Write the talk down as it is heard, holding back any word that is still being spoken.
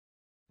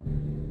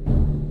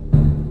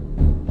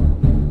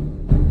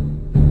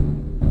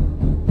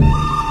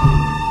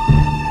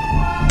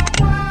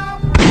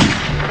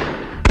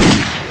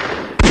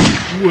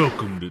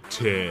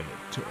TED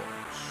Talks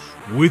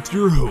with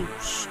your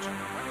host,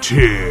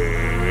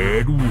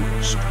 Ted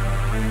West.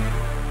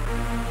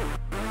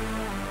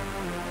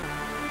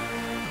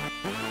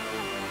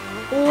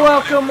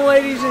 Welcome,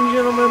 ladies and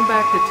gentlemen,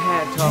 back to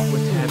Tad Talk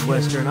with Tad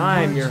Western.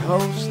 I am your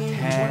host,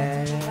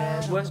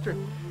 Tad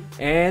Western,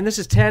 and this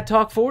is Tad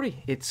Talk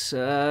 40. It's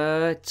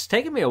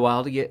taken me a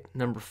while to get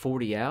number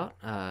 40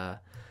 out.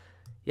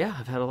 Yeah,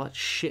 I've had a lot of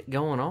shit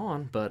going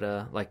on, but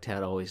like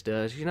Tad always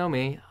does, you know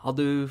me, I'll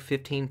do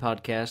 15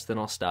 podcasts, then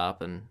I'll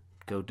stop and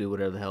go do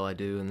whatever the hell I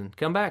do, and then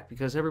come back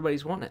because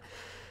everybody's wanting it.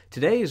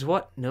 Today is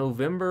what,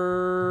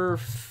 November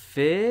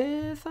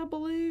 5th, I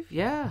believe?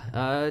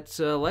 Yeah, it's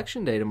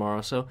election day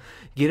tomorrow, so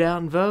get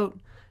out and vote,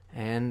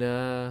 and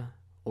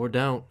or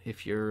don't.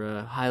 If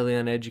you're highly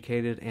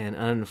uneducated and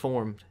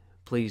uninformed,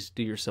 please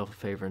do yourself a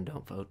favor and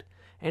don't vote,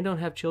 and don't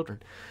have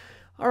children.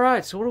 All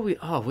right, so what do we...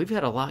 Oh, we've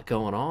had a lot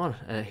going on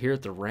here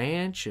at the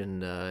ranch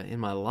and in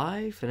my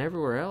life and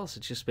everywhere else.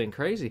 It's just been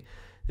crazy.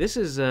 This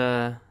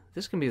can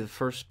be the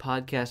first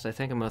podcast I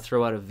think I'm going to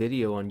throw out a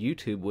video on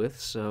YouTube with,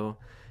 so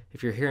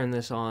if you're hearing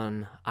this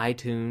on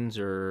iTunes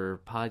or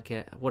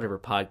whatever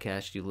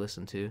podcast you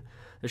listen to,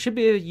 there should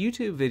be a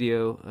YouTube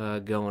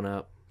video going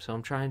up. So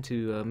I'm trying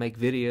to make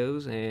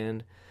videos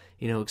and,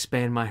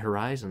 expand my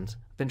horizons.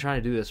 I've been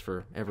trying to do this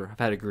forever. I've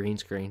had a green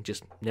screen,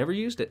 just never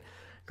used it.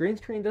 Green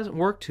screen doesn't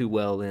work too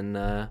well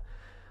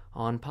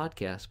on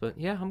podcasts, but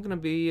yeah, I'm going to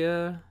be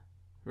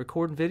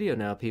recording video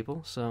now,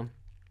 people. So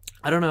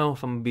I don't know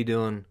if I'm going to be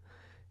doing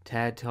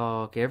Tad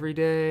Talk every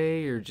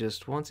day or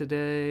just once a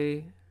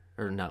day,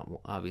 or not.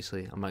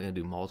 Obviously, I'm not going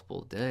to do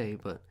multiple a day,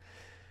 but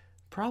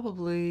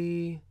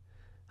probably,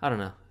 I don't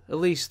know, at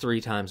least 3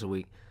 times a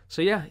week.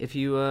 So yeah, if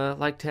you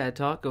like Tad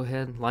Talk, go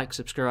ahead and like,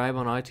 subscribe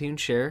on iTunes,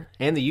 share,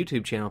 and the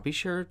YouTube channel. Be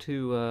sure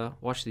to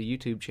watch the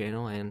YouTube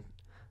channel and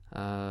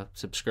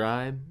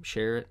subscribe,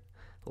 share it,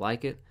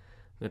 like it.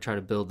 I'm going to try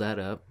to build that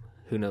up.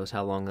 Who knows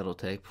how long that'll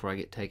take before I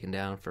get taken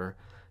down for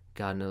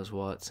God knows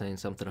what, saying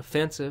something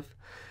offensive.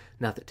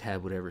 Not that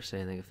Tad would ever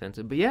say anything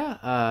offensive. But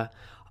yeah,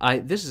 I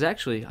just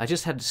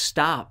had to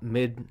stop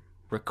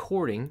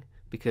mid-recording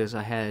because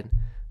I had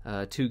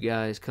 2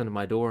 guys come to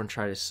my door and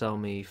try to sell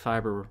me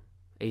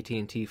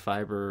AT&T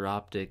fiber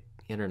optic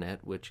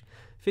internet, which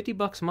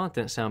 $50 a month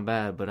didn't sound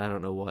bad, but I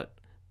don't know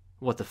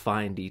what the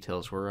fine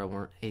details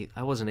were.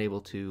 I wasn't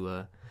able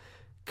to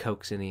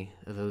coax any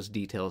of those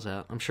details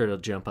out. I'm sure it'll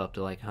jump up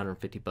to like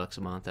 $150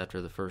 a month after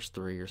the first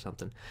 3 or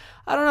something.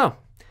 I don't know.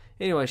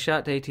 Anyway, shout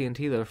out to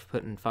AT&T though for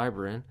putting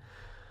fiber in.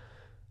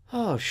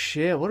 Oh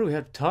shit, what do we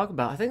have to talk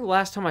about? I think the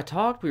last time I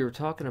talked, we were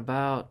talking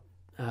about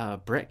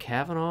Brett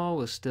Kavanaugh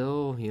was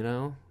still,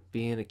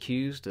 being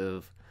accused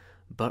of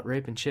butt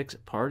raping chicks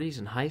at parties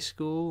in high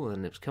school,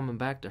 and it was coming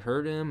back to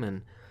hurt him.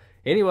 And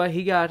anyway,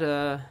 he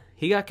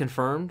got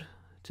confirmed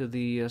to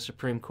the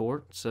Supreme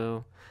Court.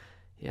 So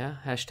yeah,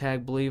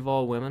 hashtag believe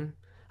all women.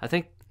 I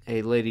think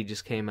a lady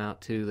just came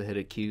out too that had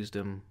accused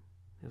him.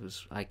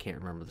 I can't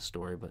remember the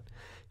story, but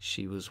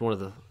she was one of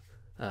the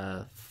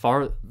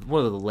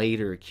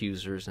later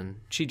accusers, and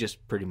she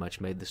just pretty much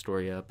made the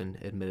story up and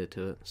admitted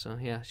to it. So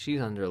yeah, she's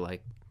under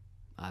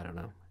I don't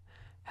know,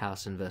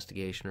 house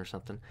investigation or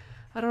something.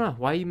 I don't know.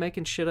 Why are you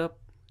making shit up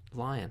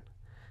lying?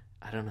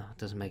 I don't know. It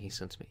doesn't make any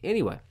sense to me.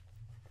 Anyway,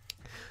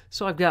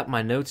 so I've got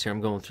my notes here.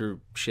 I'm going through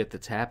shit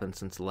that's happened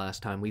since the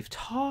last time we've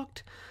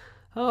talked.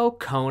 Oh,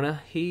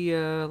 Kona. He,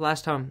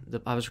 last time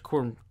I was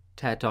recording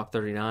Tad Talk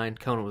 39,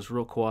 Kona was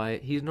real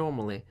quiet. He's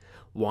normally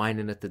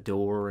whining at the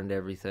door and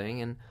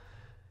everything, and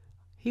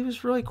he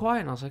was really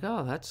quiet, and I was like,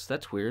 oh,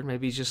 that's weird.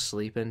 Maybe he's just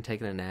sleeping,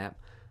 taking a nap.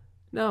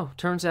 No,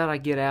 turns out I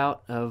get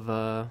out of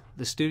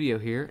the studio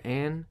here,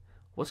 and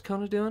what's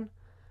Kona doing?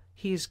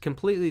 He's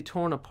completely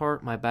torn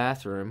apart my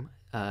bathroom,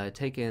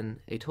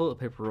 taken a toilet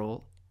paper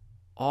roll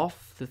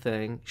off the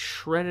thing,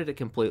 shredded it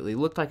completely.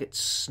 Looked like it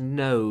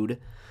snowed.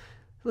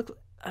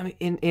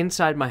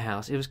 Inside my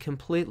house, it was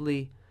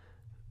complete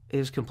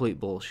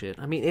bullshit.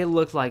 I mean, it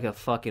looked like a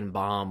fucking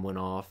bomb went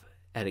off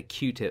at a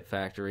Q-tip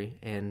factory,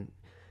 and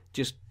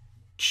just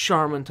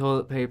Charmin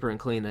toilet paper and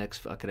Kleenex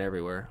fucking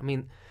everywhere. I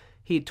mean,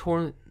 he'd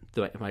torn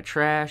my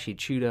trash. He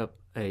chewed up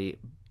a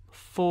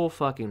full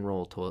fucking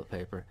roll of toilet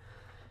paper.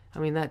 I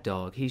mean, that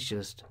dog, he's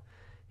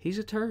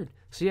a turd.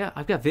 So yeah,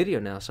 I've got video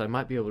now, so I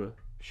might be able to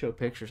show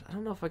pictures. I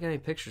don't know if I got any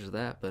pictures of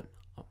that, but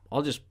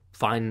I'll just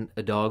find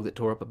a dog that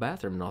tore up a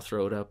bathroom and I'll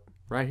throw it up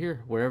right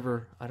here,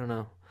 wherever. I don't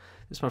know.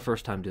 This is my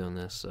first time doing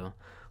this, so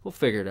we'll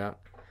figure it out.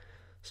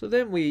 So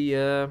then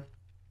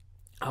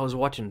I was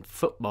watching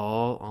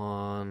football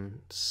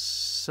on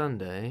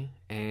Sunday,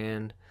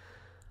 and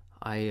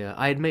I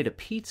had made a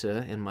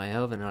pizza in my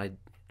oven, and I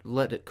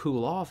let it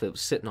cool off. It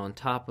was sitting on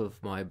top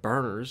of my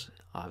burners,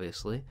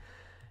 obviously.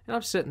 And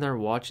I'm sitting there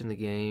watching the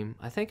game.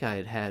 I think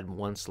I had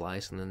 1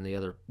 slice, and then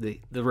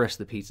the rest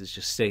of the pizza is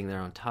just sitting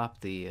there on top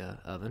of the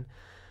oven.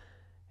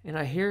 And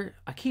I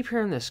keep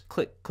hearing this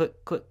click,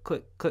 click, click,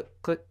 click, click,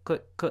 click,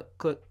 click, click,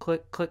 click,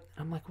 click, click.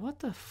 I'm like, what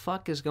the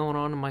fuck is going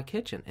on in my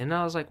kitchen? And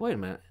I was like, wait a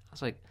minute. I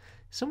was like,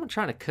 is someone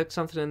trying to cook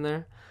something in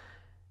there?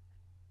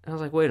 And I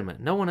was like, wait a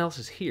minute. No one else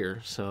is here,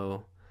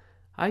 so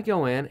I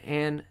go in,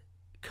 and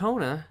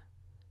Kona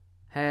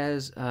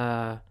has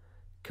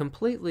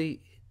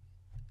completely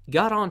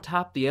got on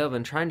top of the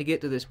oven trying to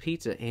get to this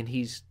pizza, and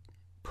he's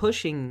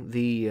pushing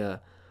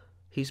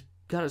he's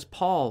got his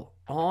paw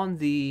on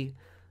the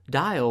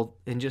dial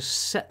and just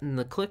setting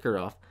the clicker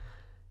off.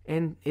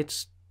 And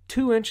it's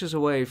 2 inches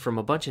away from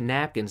a bunch of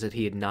napkins that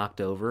he had knocked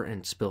over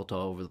and spilt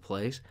all over the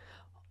place.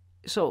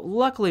 So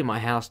luckily my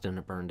house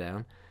didn't burn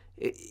down.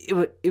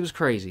 It was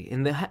crazy.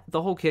 And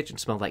the whole kitchen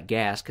smelled like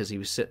gas because he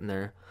was sitting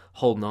there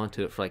holding on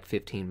to it for like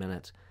 15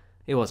 minutes.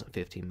 It wasn't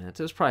 15 minutes.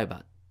 It was probably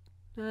about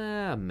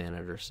a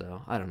minute or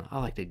so. I don't know. I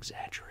like to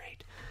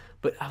exaggerate.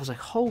 But I was like,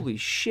 holy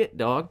shit,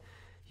 dog.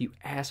 You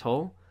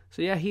asshole.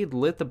 So yeah, he had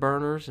lit the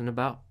burners and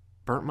about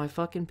burnt my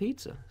fucking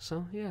pizza.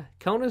 So yeah,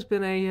 Kona's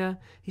been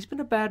he's been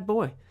a bad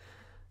boy.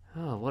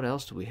 Oh, what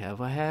else do we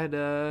have? I had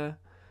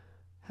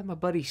my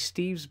buddy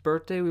Steve's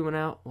birthday. We went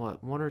out, 1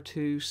 or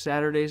 2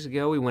 Saturdays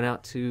ago. We went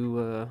out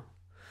to,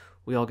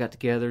 we all got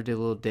together, did a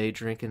little day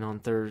drinking on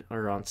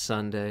on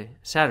Sunday.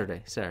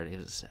 Saturday. It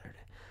was a Saturday.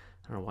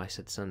 I don't know why I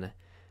said Sunday.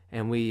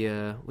 And we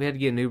had to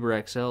get an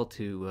Uber XL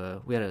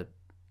to, we had a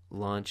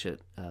lunch at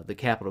the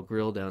Capitol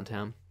Grill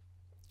downtown.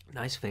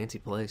 Nice fancy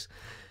place.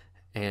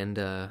 And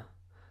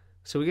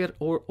so we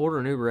order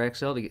an Uber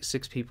XL to get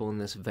 6 people in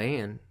this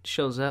van.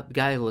 Shows up, the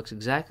guy looks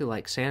exactly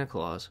like Santa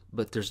Claus,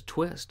 but there's a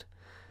twist.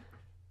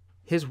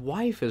 His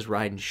wife is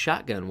riding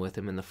shotgun with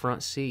him in the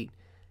front seat,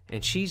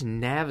 and she's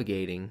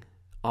navigating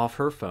off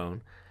her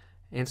phone.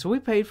 And so we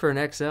paid for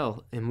an XL,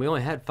 and we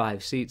only had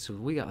 5 seats, so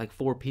we got like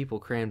 4 people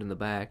crammed in the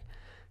back.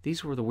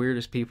 These were the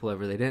weirdest people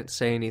ever. They didn't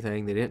say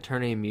anything. They didn't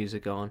turn any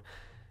music on.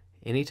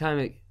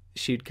 Anytime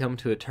she'd come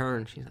to a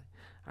turn, she's like,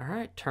 all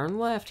right, turn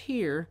left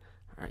here.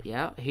 All right,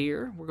 yeah,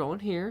 here. We're going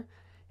here.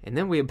 And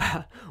then we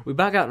about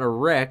got in a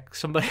wreck.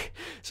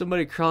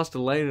 Somebody crossed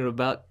a lane and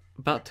about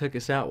took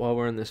us out while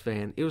we're in this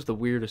van. It was the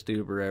weirdest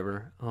Uber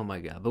ever. Oh my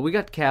God. But we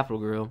got to Capitol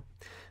Grill.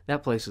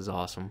 That place is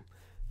awesome.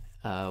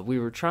 We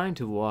were trying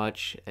to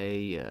watch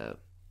an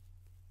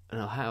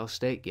Ohio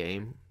State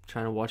game,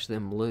 trying to watch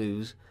them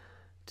lose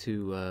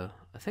to,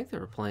 I think they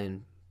were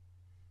playing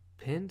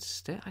Penn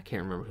State. I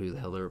can't remember who the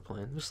hell they were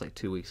playing. It was like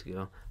 2 weeks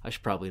ago. I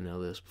should probably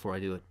know this before I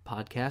do a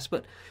podcast,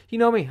 but you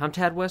know me. I'm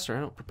Tad Wester.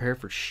 I don't prepare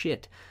for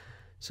shit.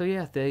 So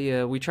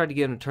yeah, we tried to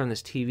get them to turn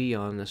this TV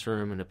on in this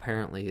room, and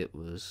apparently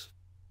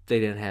they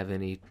didn't have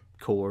any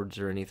cords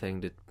or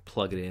anything to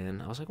plug it in.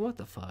 I was like, what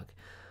the fuck?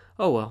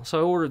 Oh well. So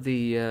I ordered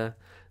the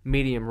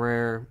medium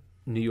rare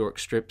New York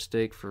strip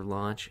steak for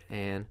lunch,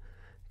 and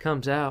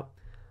comes out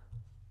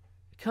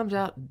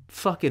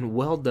fucking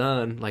well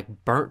done,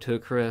 like burnt to a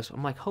crisp.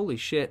 I'm like, holy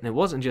shit. And it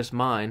wasn't just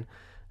mine.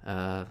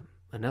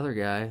 Another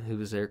guy who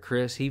was there,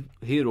 Chris, he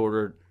had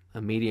ordered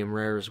a medium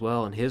rare as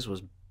well, and his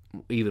was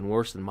even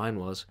worse than mine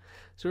was.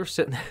 So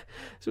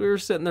we were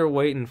sitting there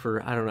waiting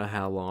for I don't know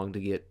how long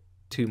to get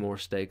 2 more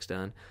steaks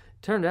done.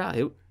 Turned out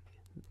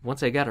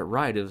once they got it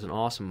right, it was an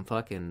awesome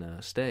fucking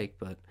steak,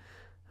 but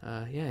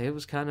yeah, it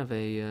was kind of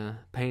a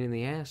pain in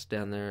the ass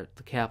down there at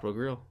the Capitol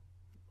Grill.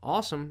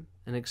 Awesome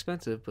and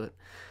expensive, but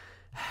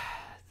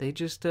they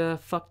just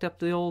fucked up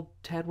the old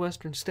Tad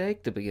Western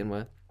steak to begin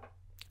with.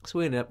 So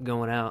we ended up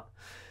going out.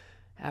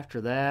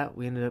 After that,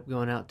 we ended up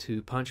going out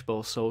to Punch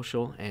Bowl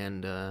Social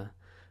and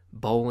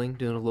bowling,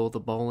 doing a little of the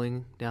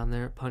bowling down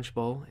there at Punch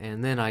Bowl.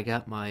 And then I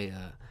got my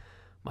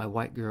my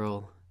white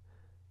girl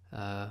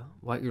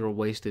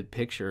wasted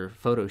picture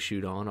photo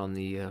shoot on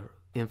the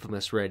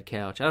infamous red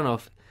couch. I don't know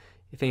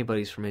if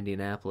anybody's from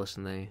Indianapolis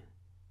and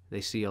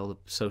they see all the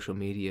social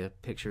media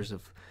pictures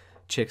of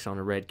chicks on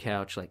a red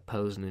couch like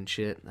posing and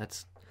shit.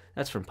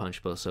 That's from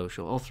Punch Bowl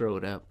Social. I'll throw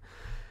it up.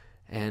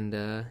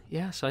 And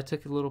yeah, so I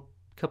took a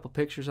couple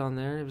pictures on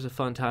there. It was a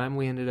fun time.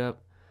 We ended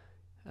up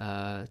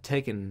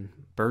taking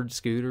bird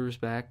scooters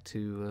back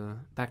to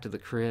the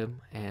crib,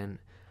 and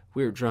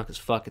we were drunk as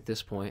fuck at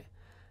this point.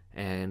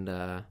 And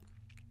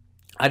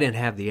I didn't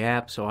have the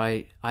app, so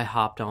I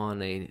hopped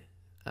on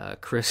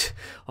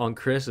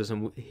Chris's,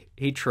 and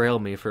he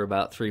trailed me for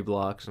about 3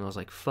 blocks, and I was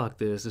like, fuck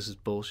this is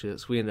bullshit.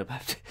 So we ended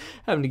up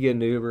having to get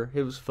an Uber.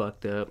 It was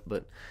fucked up,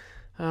 but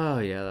oh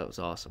yeah, that was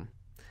awesome.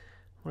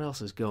 What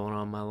else is going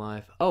on in my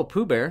life? Oh,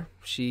 Pooh Bear.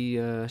 She's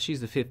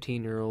the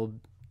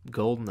 15-year-old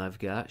golden I've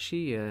got.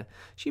 She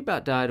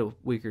about died a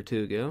week or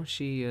 2 ago.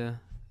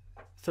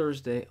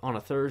 On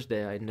a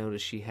Thursday, I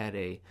noticed she had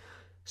a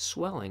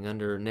swelling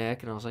under her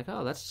neck, and I was like,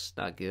 oh, that's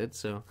not good.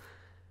 So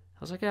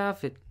I was like, I'll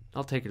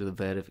take her to the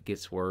vet if it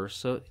gets worse.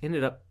 So it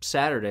ended up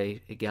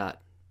Saturday, it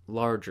got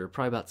larger,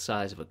 probably about the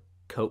size of a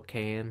Coke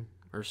can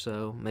or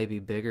so, maybe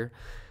bigger.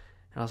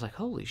 And I was like,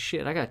 holy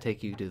shit, I gotta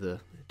take you to the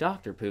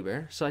doctor, Pooh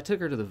Bear. So I took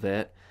her to the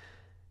vet,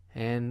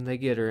 and they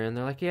get her in.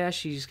 They're like, yeah,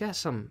 she's got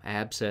some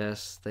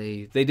abscess.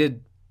 They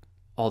did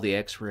all the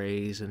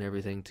x-rays and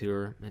everything to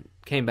her. And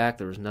came back,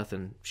 there was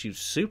nothing. She was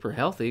super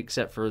healthy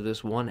except for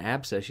this one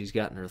abscess she's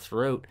got in her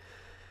throat.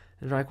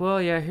 And they're like,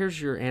 well, yeah,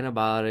 here's your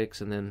antibiotics.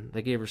 And then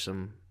they gave her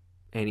some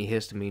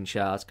antihistamine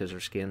shots because her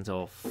skin's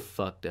all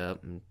fucked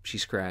up. And she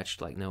scratched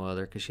like no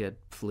other because she had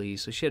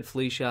fleas. So she had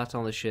flea shots,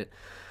 all this shit.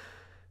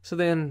 So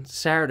then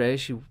Saturday,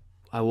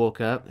 I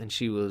woke up and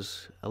she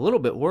was a little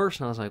bit worse,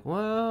 and I was like,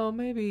 well,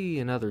 maybe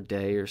another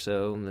day or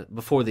so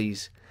before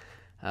these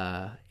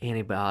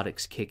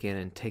antibiotics kick in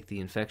and take the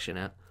infection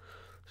out.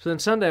 So then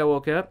Sunday I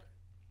woke up.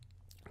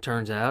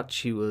 Turns out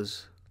she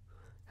was...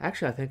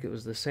 Actually, I think it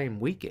was the same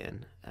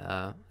weekend.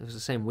 It was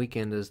the same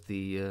weekend as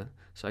the...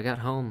 So I got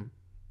home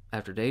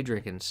after day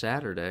drinking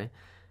Saturday,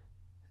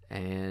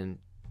 and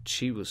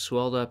she was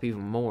swelled up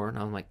even more, and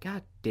I'm like,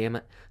 God damn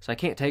it. So I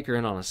can't take her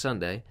in on a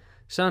Sunday.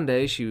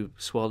 Sunday, she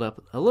swelled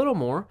up a little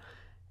more,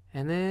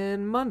 and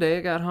then Monday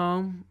I got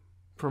home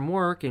from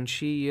work, and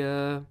she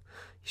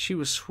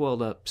was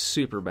swelled up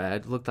super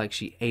bad. It looked like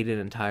she ate an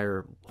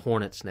entire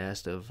hornet's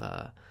nest of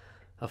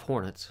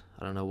hornets.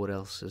 I don't know what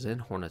else is in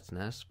hornet's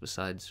nests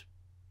besides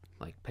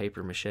like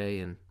paper mache,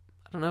 and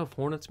I don't know if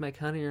hornets make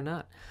honey or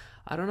not.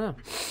 I don't know.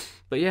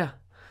 But yeah,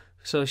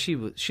 so she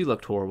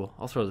looked horrible.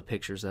 I'll throw the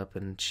pictures up,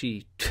 and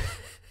she,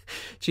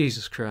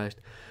 Jesus Christ.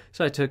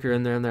 So I took her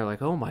in there, and they're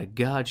like, oh my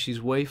God,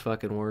 she's way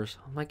fucking worse.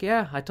 I'm like,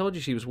 yeah, I told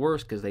you she was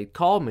worse, because they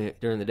called me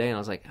during the day, and I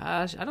was like,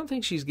 I don't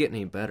think she's getting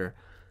any better.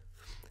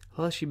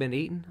 Well, has she been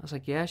eating? I was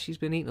like, yeah, she's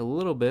been eating a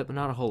little bit, but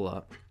not a whole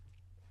lot.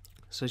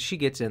 So she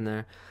gets in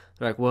there.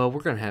 They're like, well,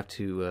 we're going to have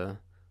to,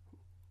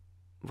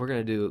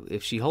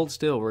 if she holds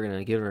still, we're going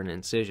to give her an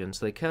incision.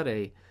 So they cut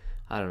a,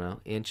 I don't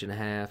know, 1.5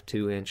 inch,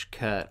 2 inch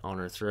cut on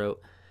her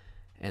throat.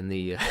 And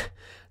the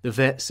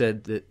vet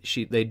said that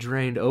they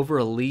drained over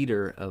 1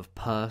 liter of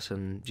pus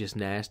and just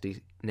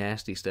nasty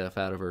stuff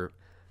out of her,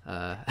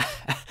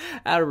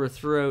 out of her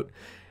throat.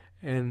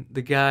 And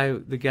the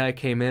guy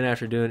came in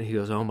after doing it. He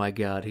goes, oh my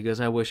God. He goes,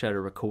 I wish I'd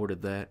have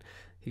recorded that.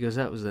 He goes,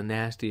 that was the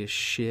nastiest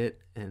shit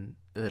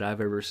that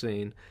I've ever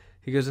seen.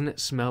 He goes, and it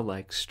smelled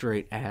like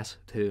straight ass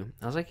too.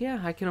 I was like,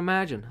 yeah, I can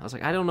imagine. I was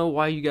like, I don't know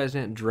why you guys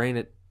didn't drain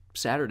it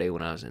Saturday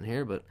when I was in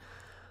here, but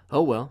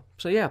oh well.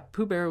 So yeah,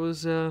 Pooh Bear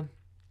was on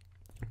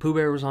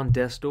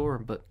death's door,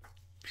 but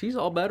she's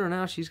all better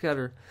now. She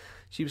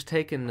was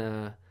taking,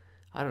 I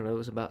don't know, it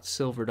was about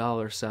silver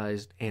dollar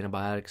sized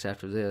antibiotics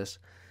after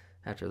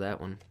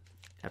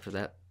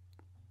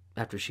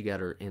she got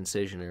her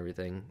incision and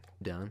everything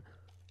done.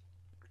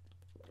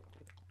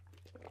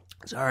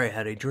 Sorry, I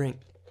had a drink.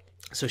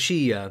 So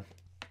she had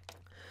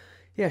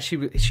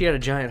a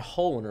giant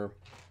hole in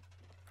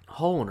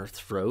her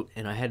throat,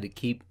 and I had to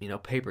keep,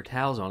 paper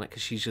towels on it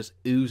because she's just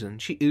oozing.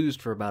 She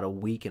oozed for about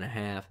 1.5 weeks,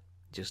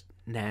 just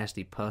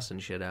nasty pus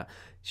and shit out.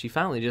 She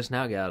finally just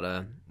now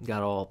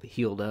got all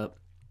healed up.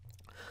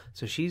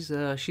 So she's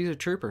a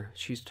trooper.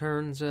 She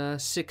turns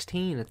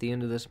 16 at the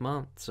end of this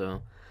month.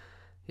 So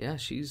yeah,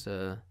 she's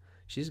a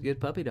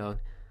good puppy dog.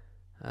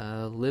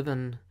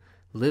 Living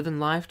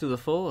life to the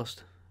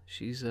fullest.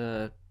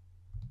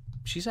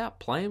 She's out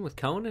playing with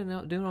Conan and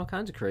out doing all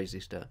kinds of crazy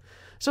stuff.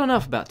 So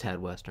enough about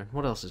Tad Western.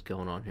 What else is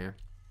going on here?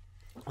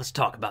 Let's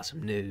talk about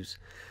some news.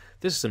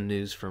 This is some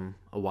news from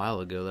a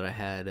while ago that I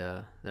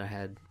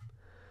had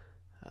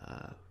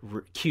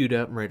queued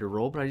up and ready to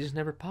roll, but I just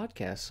never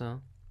podcast.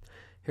 So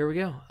here we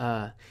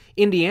go.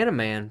 Indiana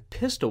man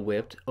pistol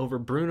whipped over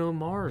Bruno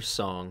Mars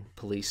song,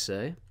 police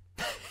say.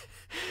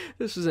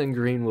 This is in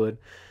Greenwood.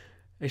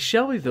 A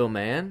Shelbyville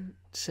man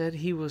said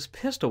he was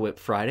pistol whipped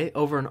Friday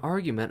over an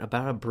argument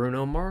about a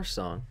Bruno Mars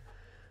song.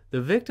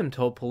 The victim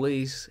told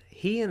police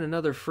he and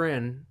another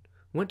friend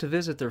went to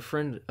visit their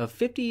friend of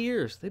 50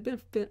 years. They've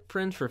been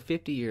friends for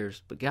 50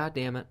 years, but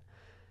goddamn it,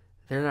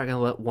 they're not going to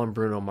let one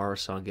Bruno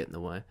Mars song get in the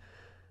way.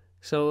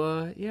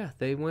 So,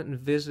 they went and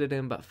visited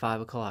him about 5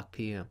 o'clock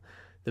p.m.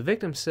 The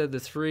victim said the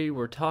three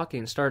were talking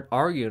and started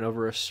arguing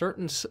over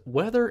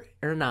whether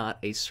or not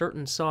a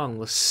certain song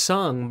was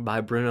sung by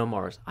Bruno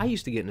Mars. I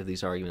used to get into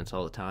these arguments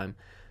all the time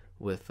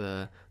with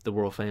the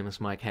world famous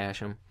Mike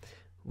Hashem.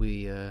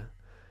 We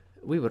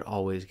would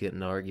always get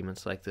into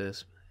arguments like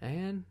this,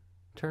 and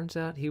turns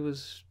out he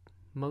was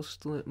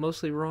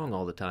mostly wrong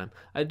all the time.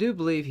 I do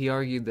believe he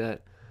argued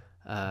that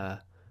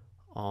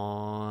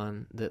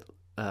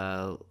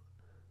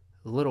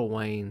Lil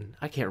Wayne,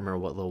 I can't remember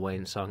what Lil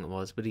Wayne song it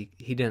was, but he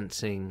didn't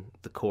sing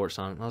the chorus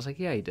on it. And I was like,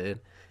 yeah, he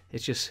did.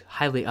 It's just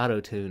highly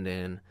auto-tuned,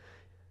 and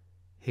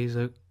he's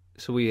like,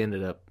 so we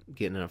ended up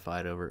getting in a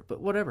fight over it.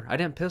 But whatever, I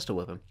didn't pistol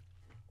whip him.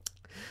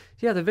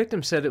 Yeah, the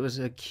victim said it was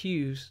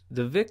accused.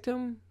 The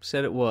victim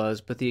said it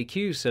was, but the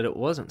accused said it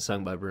wasn't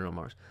sung by Bruno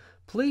Mars.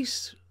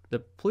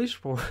 The police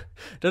report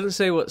doesn't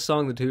say what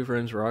song the two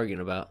friends were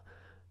arguing about.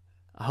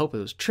 I hope it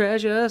was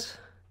Treasures.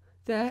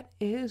 That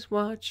is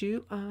what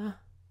you are.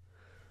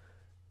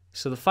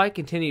 So the fight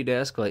continued to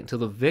escalate until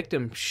the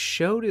victim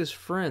showed his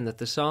friend that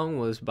the song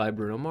was by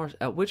Bruno Mars,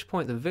 at which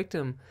point the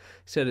victim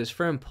said his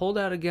friend pulled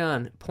out a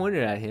gun,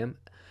 pointed at him.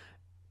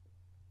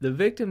 The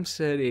victim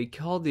said he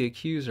called the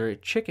accuser a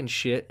chicken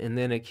shit, and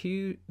then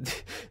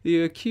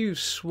the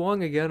accused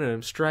swung a gun at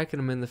him,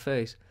 striking him in the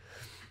face.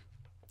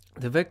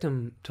 The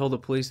victim told the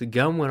police the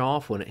gun went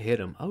off when it hit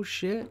him. Oh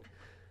shit.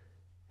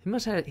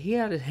 He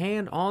had his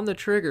hand on the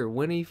trigger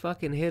when he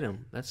fucking hit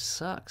him. That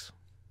sucks.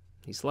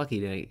 He's lucky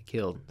he didn't get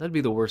killed. That'd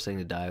be the worst thing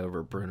to die over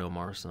a Bruno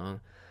Mars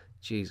song.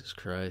 Jesus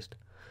Christ.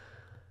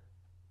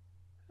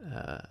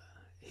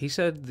 he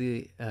said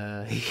he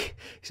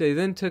said he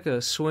then took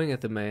a swing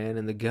at the man,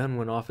 and the gun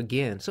went off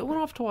again. So it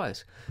went off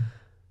twice.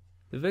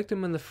 The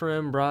victim and the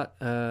friend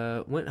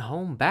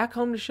went back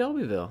home to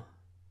Shelbyville.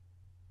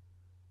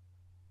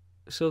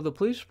 So the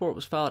police report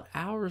was filed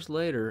hours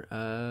later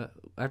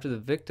after the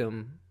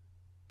victim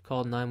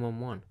called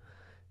 911.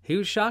 He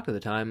was shocked at the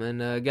time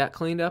and got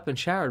cleaned up and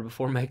showered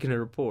before making a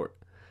report.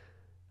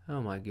 Oh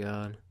my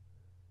God.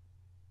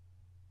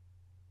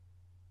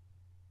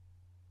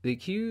 The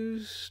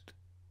accused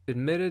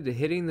admitted to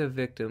hitting the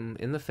victim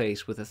in the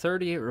face with a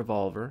 .38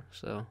 revolver.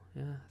 So,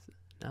 yeah,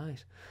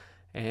 nice.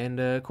 And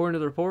according to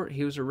the report,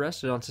 he was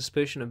arrested on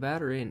suspicion of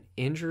battery and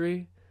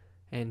injury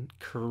and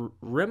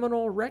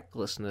criminal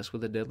recklessness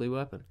with a deadly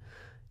weapon.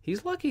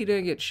 He's lucky he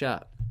didn't get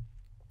shot.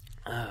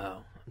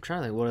 Oh, I'm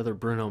trying to think what other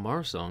Bruno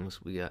Mars songs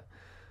we got.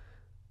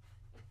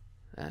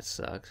 That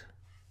sucks.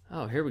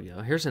 Oh, here we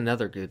go. Here's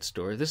another good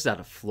story. This is out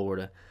of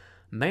Florida.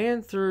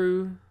 Man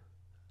threw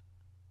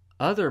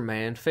other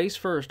man face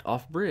first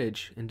off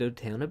bridge in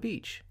Daytona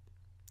Beach.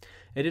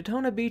 A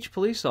Daytona Beach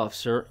police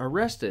officer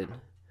arrested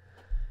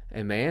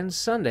a man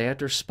Sunday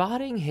after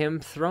spotting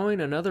him throwing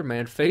another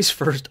man face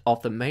first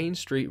off the Main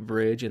Street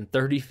Bridge and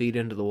 30 feet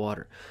into the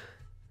water.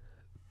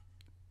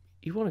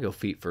 You want to go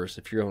feet first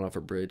if you're going off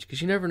a bridge,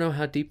 because you never know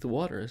how deep the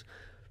water is.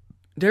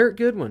 Derek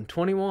Goodwin,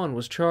 21,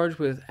 was charged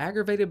with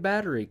aggravated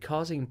battery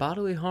causing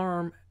bodily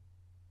harm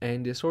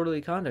and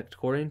disorderly conduct,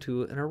 according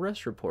to an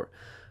arrest report.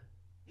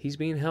 He's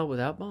being held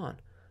without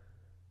bond.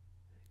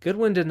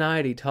 Goodwin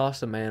denied he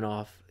tossed the man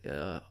off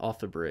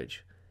the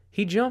bridge.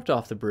 He jumped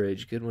off the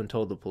bridge, Goodwin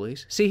told the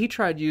police. See, he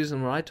tried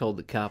using what I told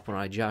the cop when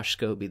I Josh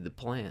Scobie'd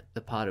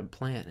the potted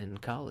plant in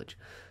college.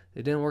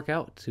 It didn't work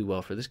out too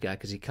well for this guy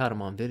because he caught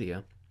him on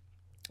video.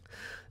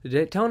 The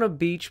Daytona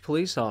Beach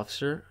police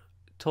officer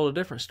told a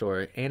different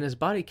story, and his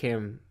body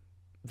cam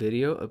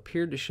video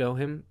appeared to show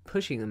him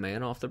pushing the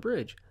man off the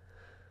bridge.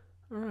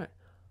 All right.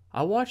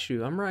 I watched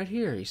you. I'm right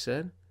here, he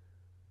said.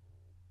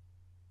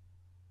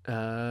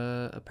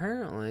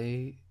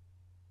 Apparently,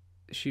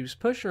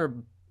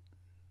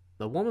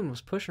 the woman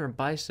was pushing her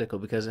bicycle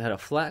because it had a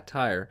flat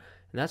tire,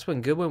 and that's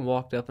when Goodwin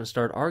walked up and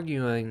started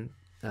arguing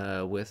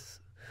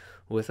with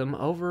him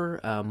over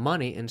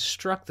money and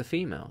struck the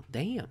female.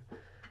 Damn.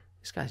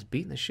 This guy's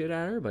beating the shit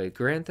out of everybody,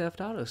 Grand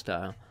Theft Auto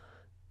style.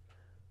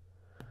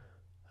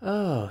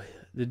 Oh,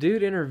 the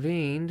dude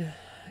intervened,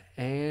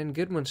 and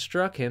Goodwin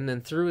struck him,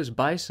 then threw his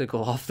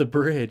bicycle off the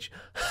bridge.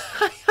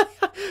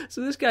 So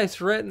this guy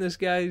threatened this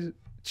guy's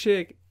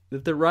chick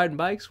that they're riding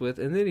bikes with,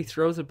 and then he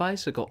throws a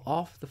bicycle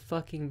off the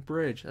fucking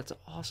bridge. That's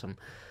awesome.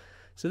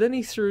 So then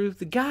he threw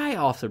the guy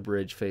off the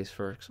bridge face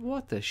first.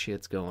 What the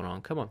shit's going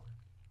on? Come on.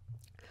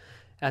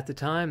 At the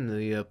time,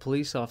 the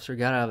police officer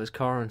got out of his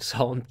car and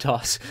saw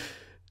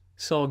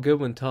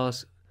Goodwin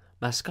toss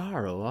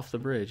Mascaro off the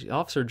bridge. The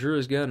officer drew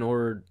his gun and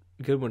ordered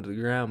Goodwin to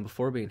the ground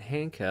before being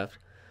handcuffed.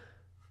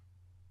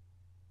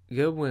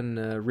 Goodwin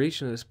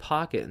reached into his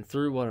pocket and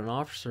threw what an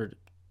officer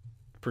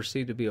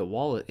perceived to be a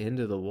wallet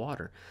into the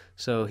water.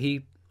 So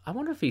I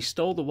wonder if he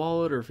stole the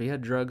wallet or if he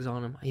had drugs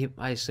on him.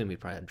 I assume he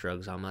probably had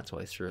drugs on him. That's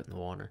why he threw it in the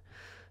water.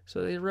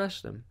 So they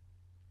arrested him.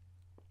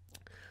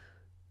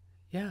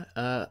 Yeah,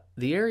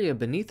 the area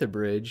beneath the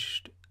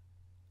bridge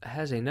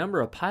has a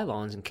number of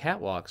pylons and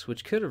catwalks,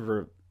 which could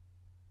have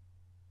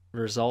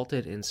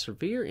resulted in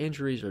severe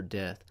injuries or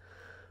death.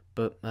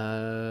 But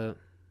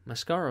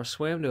Mascaro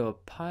swam to a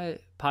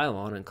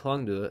pylon and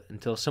clung to it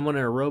until someone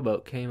in a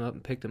rowboat came up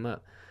and picked him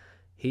up.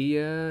 He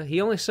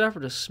only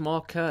suffered a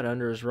small cut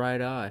under his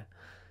right eye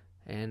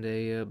and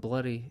a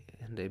bloody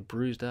and a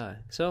bruised eye.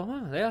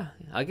 So, yeah,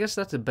 I guess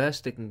that's the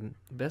best it can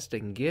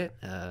get,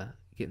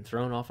 getting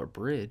thrown off a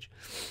bridge.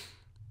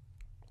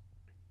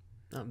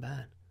 Not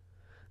bad.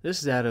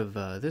 This is out of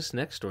this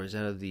next story is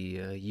out of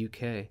the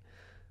UK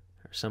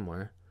or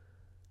somewhere.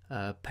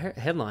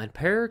 Headline: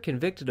 Pair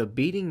convicted of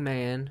beating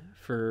man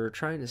for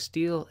trying to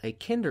steal a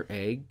Kinder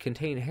egg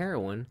containing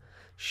heroin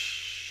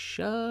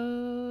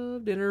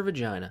shoved in her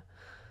vagina.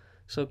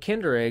 So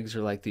Kinder eggs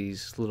are like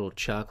these little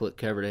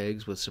chocolate-covered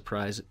eggs with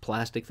surprise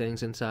plastic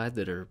things inside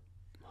that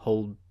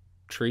hold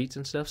treats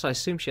and stuff. So I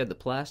assume she had the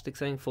plastic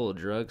thing full of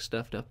drugs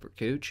stuffed up her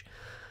cooch.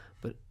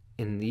 But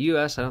in the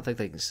U.S., I don't think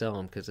they can sell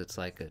them because it's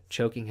like a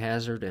choking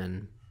hazard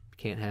and you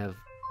can't have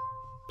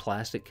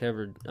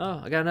plastic-covered...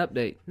 Oh, I got an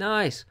update.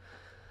 Nice!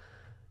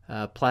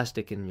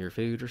 Plastic in your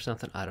food or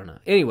something. I don't know.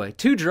 Anyway,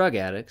 2 drug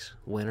addicts,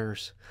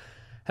 winners,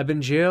 have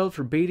been jailed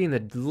for beating the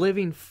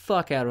living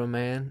fuck out of a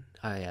man,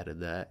 I added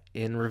that,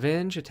 in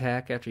revenge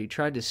attack after he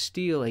tried to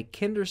steal a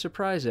Kinder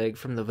Surprise egg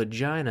from the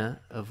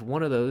vagina of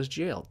one of those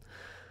jailed.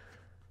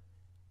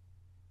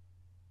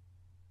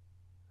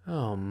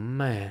 Oh,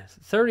 man.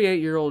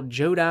 38-year-old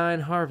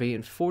Jodine Harvey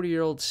and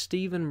 40-year-old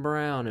Stephen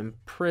Brown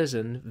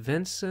imprisoned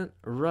Vincent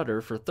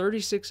Rutter for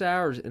 36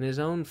 hours in his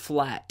own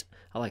flat.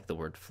 I like the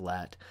word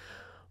flat.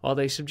 While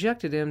they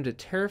subjected him to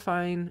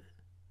terrifying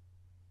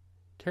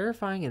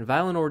and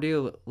violent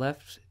ordeal that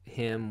left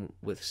him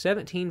with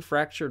 17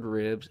 fractured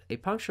ribs, a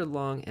punctured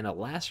lung, and a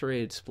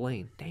lacerated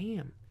spleen.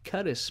 Damn,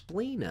 cut his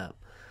spleen up.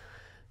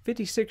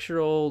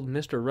 56-year-old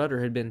Mr.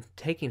 Rudder had been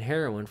taking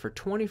heroin for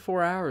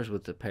 24 hours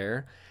with the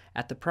pair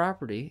at the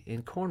property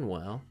in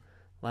Cornwall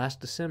last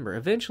December.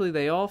 Eventually,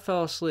 they all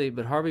fell asleep,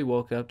 but Harvey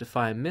woke up to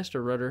find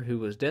Mr. Rudder, who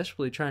was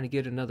desperately trying to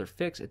get another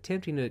fix,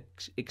 attempting to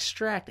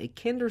extract a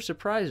Kinder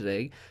Surprise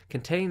egg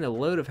containing a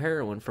load of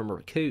heroin from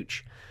her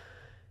cooch.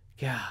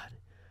 God,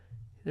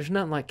 there's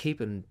nothing like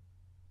keeping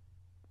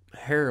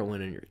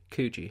heroin in your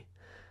coochie.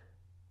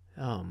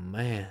 Oh,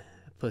 man,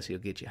 that pussy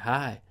will get you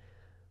high.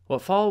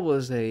 What followed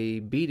was a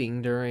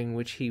beating during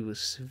which he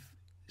was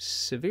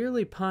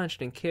severely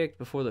punched and kicked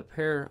before the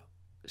pair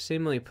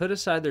seemingly put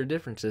aside their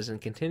differences and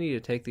continued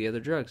to take the other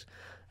drugs.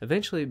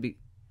 Eventually,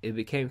 it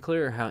became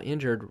clear how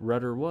injured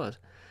Rudder was.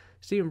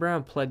 Stephen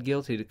Brown pled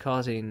guilty to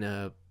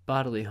causing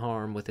bodily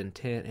harm with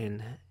intent,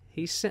 and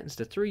he's sentenced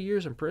to 3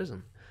 years in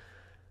prison.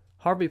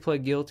 Harvey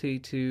pled guilty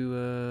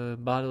to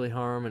bodily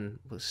harm and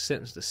was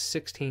sentenced to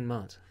 16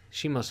 months.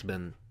 She must have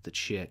been the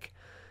chick.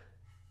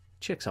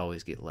 Chicks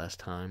always get less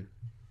time.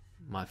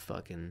 My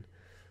fucking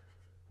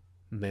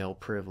male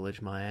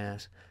privilege, my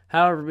ass.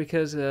 However,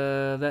 because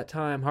of that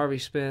time Harvey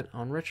spent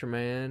on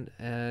reprimand,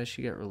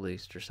 she got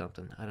released or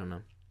something. I don't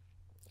know.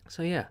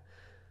 So yeah,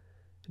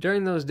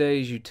 during those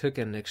days you took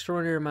an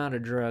extraordinary amount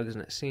of drugs,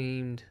 and it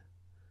seemed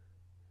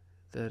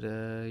that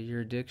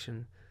your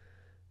addiction...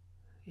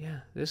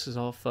 Yeah, this is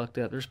all fucked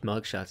up. There's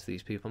mugshots of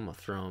these people. I'm gonna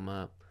throw them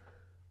up.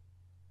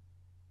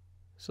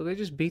 So they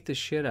just beat the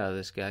shit out of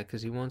this guy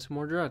because he wanted some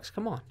more drugs.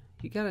 Come on,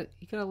 you gotta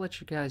let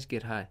your guys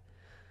get high.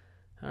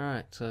 All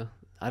right, so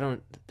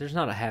there's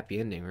not a happy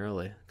ending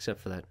really, except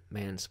for that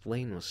man's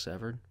spleen was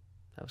severed.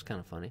 That was kind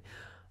of funny.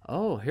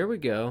 Oh, here we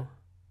go.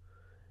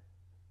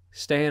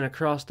 Staying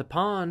across the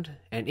pond,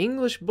 an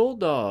English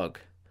Bulldog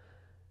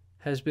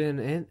has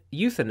been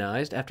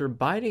euthanized after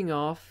biting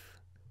off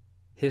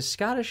his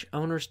Scottish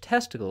owner's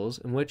testicles,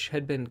 which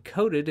had been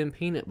coated in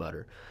peanut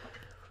butter.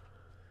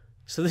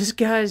 So this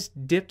guy's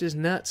dipped his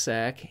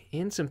nutsack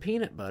in some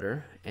peanut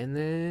butter, and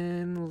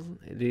then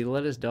did he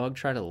let his dog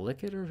try to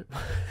lick it? Or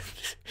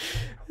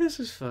this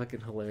is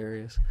fucking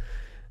hilarious.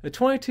 A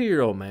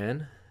 22-year-old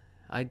man,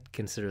 I'd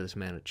consider this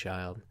man a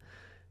child,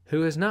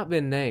 who has not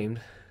been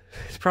named,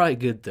 it's probably a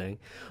good thing,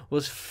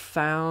 was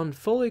found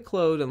fully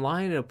clothed and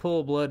lying in a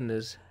pool of blood in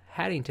his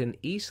Haddington,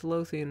 East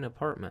Lothian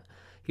apartment.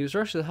 He was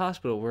rushed to the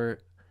hospital where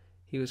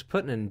he was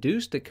put in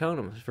induced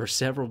deconum for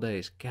several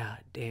days. God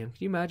damn. Can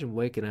you imagine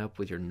waking up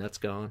with your nuts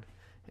gone?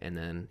 And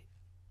then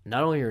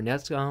not only your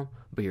nuts gone,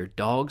 but your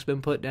dog's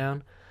been put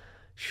down?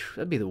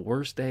 That'd be the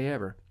worst day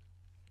ever.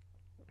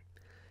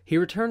 He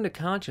returned to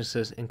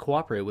consciousness and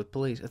cooperated with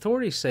police.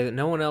 Authorities say that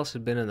no one else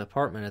had been in the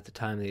apartment at the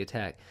time of the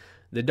attack.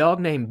 The dog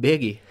named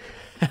Biggie,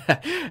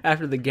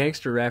 after the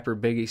gangster rapper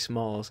Biggie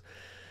Smalls,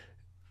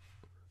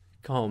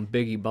 call him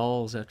Biggie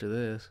Balls after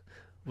this,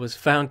 was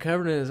found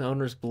covered in his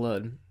owner's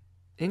blood.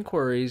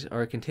 Inquiries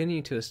are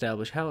continuing to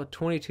establish how a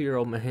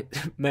 22-year-old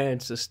man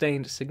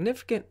sustained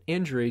significant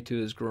injury to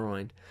his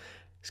groin,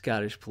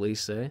 Scottish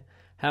police say.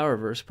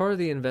 However, as part of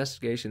the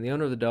investigation, the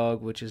owner of the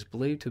dog, which is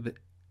believed to have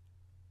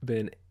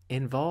been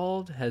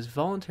involved, has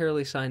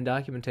voluntarily signed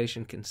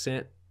documentation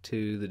consent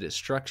to the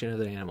destruction of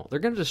the animal. They're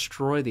going to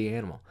destroy the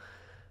animal.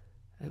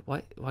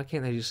 Why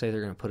can't they just say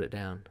they're going to put it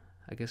down?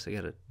 I guess they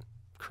got to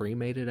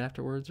cremate it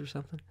afterwards or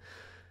something.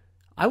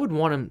 I would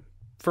want him...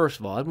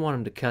 First of all, I'd want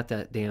him to cut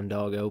that damn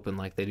dog open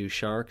like they do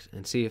sharks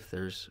and see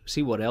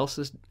what else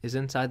is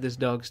inside this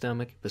dog's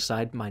stomach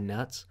beside my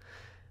nuts.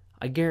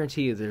 I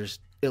guarantee you there's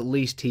at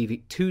least two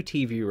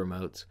TV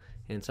remotes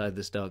inside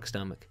this dog's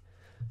stomach.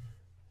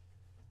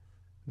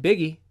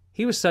 Biggie,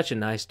 he was such a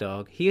nice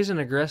dog. He isn't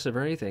aggressive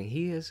or anything.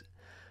 He is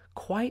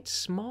quite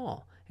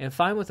small and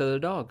fine with other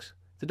dogs.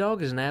 The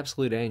dog is an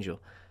absolute angel,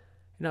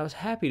 and I was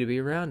happy to be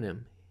around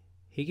him.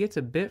 He gets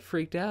a bit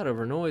freaked out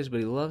over noise,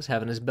 but he loves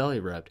having his belly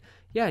rubbed.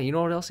 Yeah, you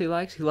know what else he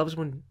likes? He loves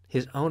when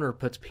his owner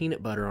puts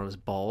peanut butter on his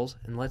balls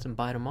and lets him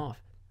bite them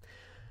off.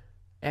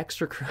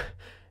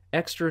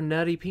 Extra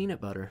nutty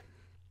peanut butter.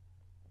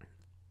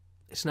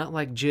 It's not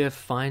like Jif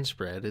fine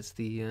spread. It's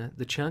the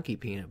chunky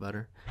peanut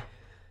butter.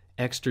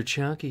 Extra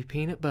chunky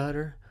peanut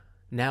butter,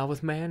 now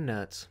with man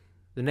nuts.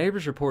 The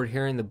neighbors report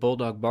hearing the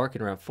Bulldog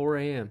barking around 4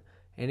 a.m.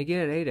 and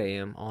again at 8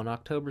 a.m. on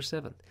October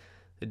 7th,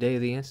 the day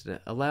of the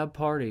incident. A loud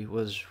party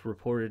was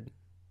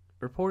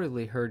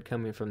reportedly heard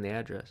coming from the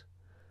address.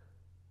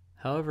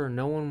 However,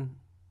 no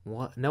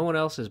one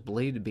else is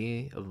believed to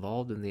be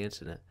involved in the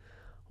incident.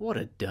 What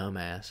a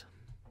dumbass.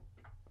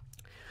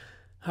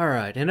 All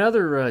right, in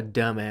other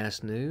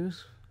dumbass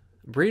news,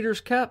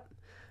 Breeders' Cup,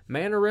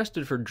 man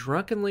arrested for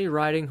drunkenly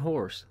riding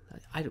horse.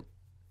 I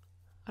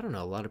don't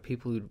know a lot of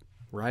people who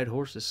ride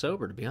horses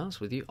sober, to be honest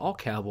with you. All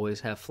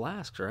cowboys have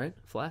flasks, right?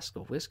 Flasks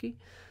of whiskey.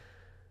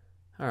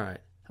 All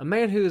right, a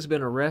man who has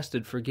been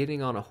arrested for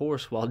getting on a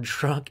horse while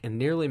drunk and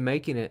nearly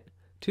making it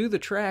to the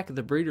track of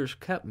the Breeders'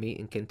 Cup meet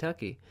in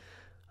Kentucky.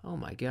 Oh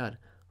my God.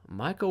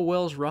 Michael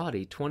Wells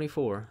Roddy,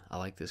 24, I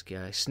like this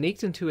guy,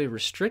 sneaked into a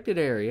restricted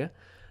area,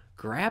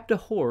 grabbed a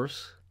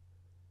horse,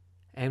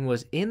 and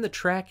was in the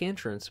track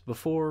entrance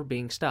before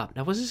being stopped.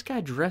 Now, was this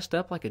guy dressed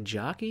up like a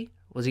jockey,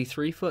 Was he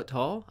 3 foot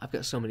tall? I've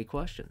got so many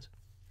questions.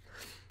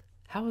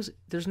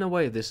 There's no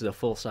way this is a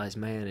full-size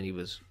man and he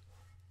was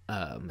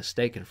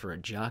mistaken for a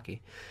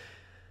jockey.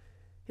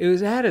 It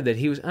was added that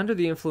he was under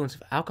the influence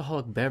of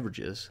alcoholic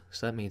beverages,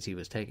 so that means he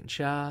was taking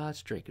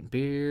shots, drinking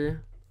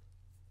beer,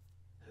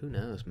 who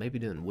knows, maybe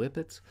doing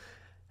whippets,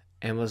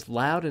 and was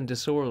loud and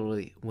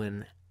disorderly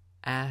when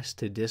asked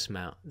to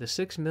dismount. The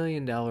 $6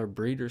 million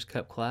Breeders'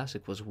 Cup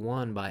Classic was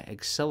won by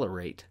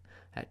Accelerate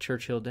at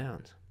Churchill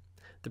Downs.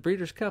 The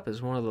Breeders' Cup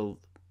is one of the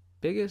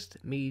biggest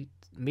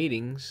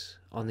meetings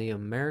on the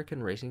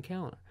American racing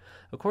calendar.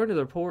 According to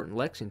the report in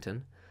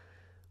Lexington,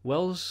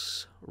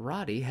 Wells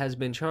Roddy has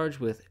been charged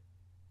with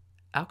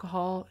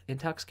alcohol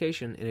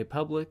intoxication in a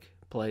public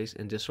place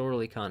and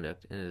disorderly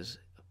conduct and is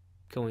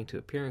going to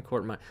appear in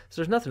court.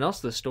 So there's nothing else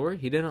to the story?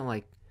 He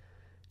didn't,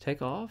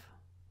 take off?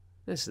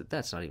 That's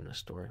not even a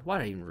story. Why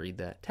did I even read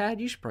that? Tad,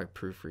 you should probably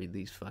proofread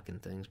these fucking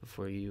things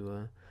before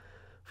you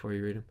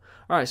read them.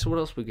 All right, so what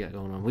else we got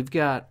going on? We've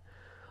got,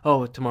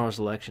 tomorrow's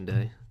election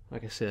day.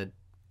 Like I said,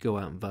 go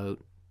out and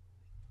vote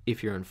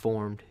if you're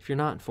informed. If you're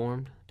not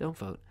informed, don't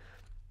vote.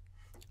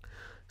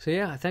 So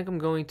yeah, I think I'm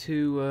going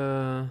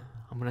to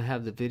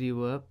have the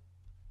video up.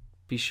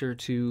 Be sure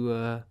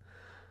to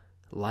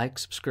like,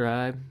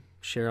 subscribe,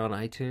 share on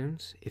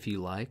iTunes if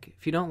you like.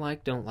 If you don't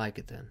like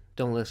it then.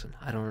 Don't listen.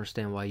 I don't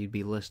understand why you'd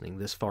be listening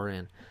this far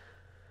in.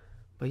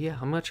 But yeah,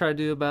 I'm going to try to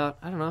do about,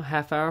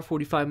 half hour,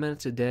 45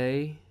 minutes a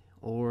day,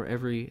 or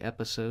every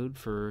episode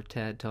for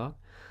Tad Talk.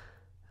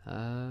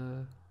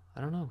 I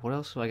don't know. What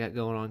else have I got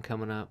going on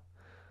coming up?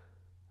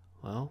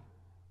 Well,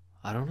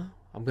 I don't know.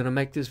 I'm going to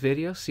make this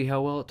video, see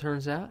how well it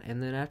turns out,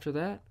 and then after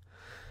that,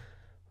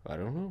 I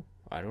don't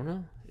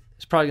know.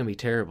 It's probably going to be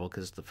terrible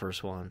because it's the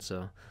first one,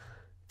 so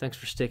thanks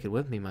for sticking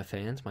with me, my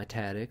fans, my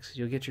Taddicks.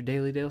 You'll get your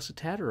daily dose of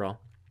Tatterall.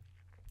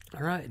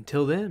 All right,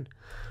 until then,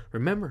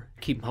 remember,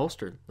 keep them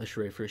holstered unless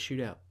you're ready for a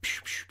shootout.